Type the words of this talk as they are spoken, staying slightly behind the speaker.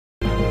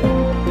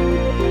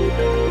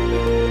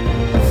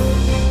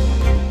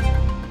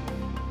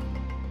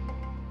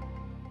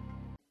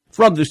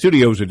From the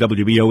studios at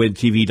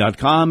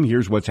WBONTV.com,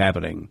 here's what's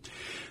happening.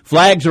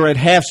 Flags are at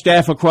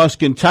half-staff across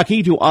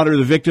Kentucky to honor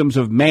the victims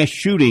of mass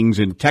shootings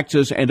in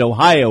Texas and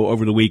Ohio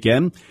over the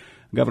weekend.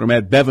 Governor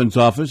Matt Bevin's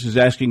office is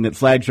asking that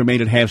flags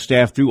remain at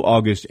half-staff through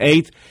August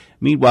 8th.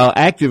 Meanwhile,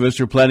 activists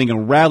are planning a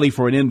rally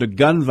for an end to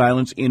gun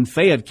violence in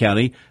Fayette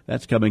County.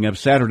 That's coming up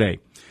Saturday.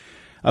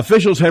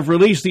 Officials have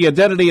released the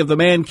identity of the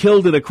man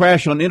killed in a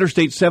crash on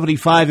Interstate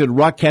 75 in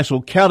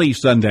Rockcastle County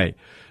Sunday.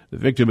 The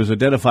victim is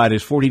identified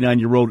as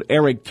 49-year-old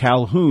Eric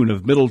Calhoun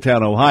of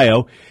Middletown,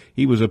 Ohio.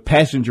 He was a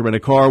passenger in a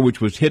car which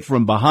was hit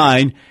from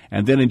behind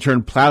and then in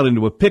turn plowed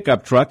into a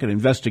pickup truck. An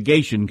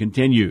investigation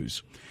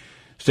continues.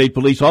 State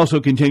police also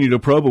continue to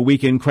probe a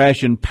weekend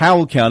crash in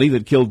Powell County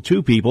that killed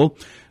 2 people.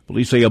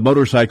 Police say a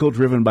motorcycle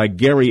driven by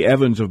Gary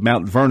Evans of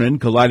Mount Vernon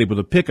collided with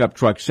a pickup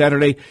truck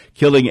Saturday,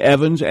 killing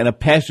Evans and a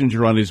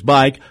passenger on his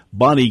bike,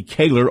 Bonnie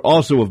Kaler,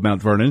 also of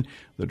Mount Vernon.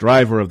 The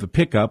driver of the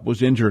pickup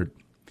was injured.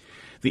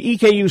 The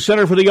EKU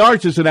Center for the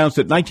Arts has announced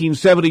that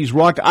 1970s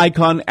rock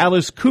icon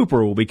Alice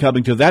Cooper will be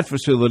coming to that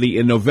facility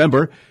in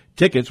November.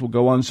 Tickets will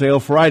go on sale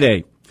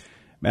Friday.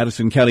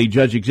 Madison County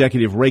Judge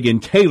Executive Reagan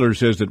Taylor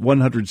says that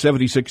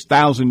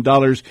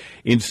 $176,000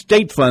 in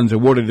state funds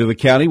awarded to the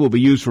county will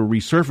be used for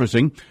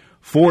resurfacing.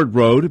 Ford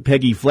Road,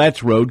 Peggy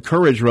Flats Road,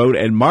 Courage Road,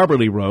 and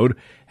Marberly Road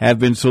have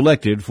been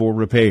selected for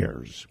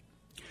repairs.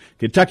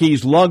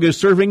 Kentucky's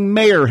longest-serving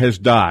mayor has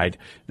died.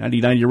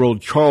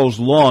 99-year-old Charles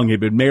Long had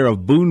been mayor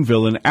of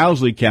Boonville in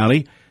Owsley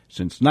County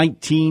since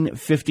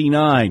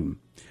 1959.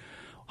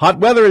 Hot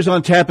weather is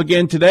on tap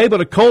again today,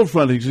 but a cold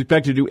front is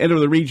expected to enter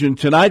the region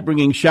tonight,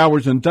 bringing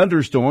showers and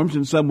thunderstorms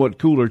and somewhat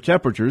cooler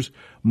temperatures.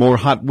 More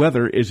hot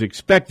weather is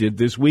expected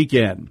this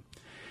weekend.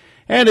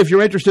 And if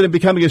you're interested in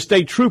becoming a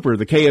state trooper,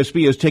 the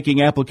KSP is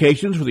taking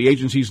applications for the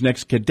agency's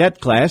next cadet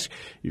class.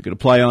 You can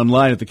apply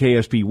online at the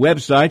KSP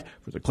website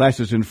for the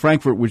classes in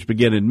Frankfort, which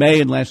begin in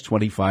May and last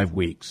 25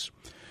 weeks.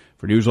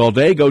 For news all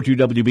day, go to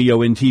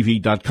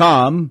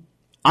WBONTV.com.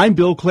 I'm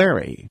Bill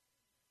Clary.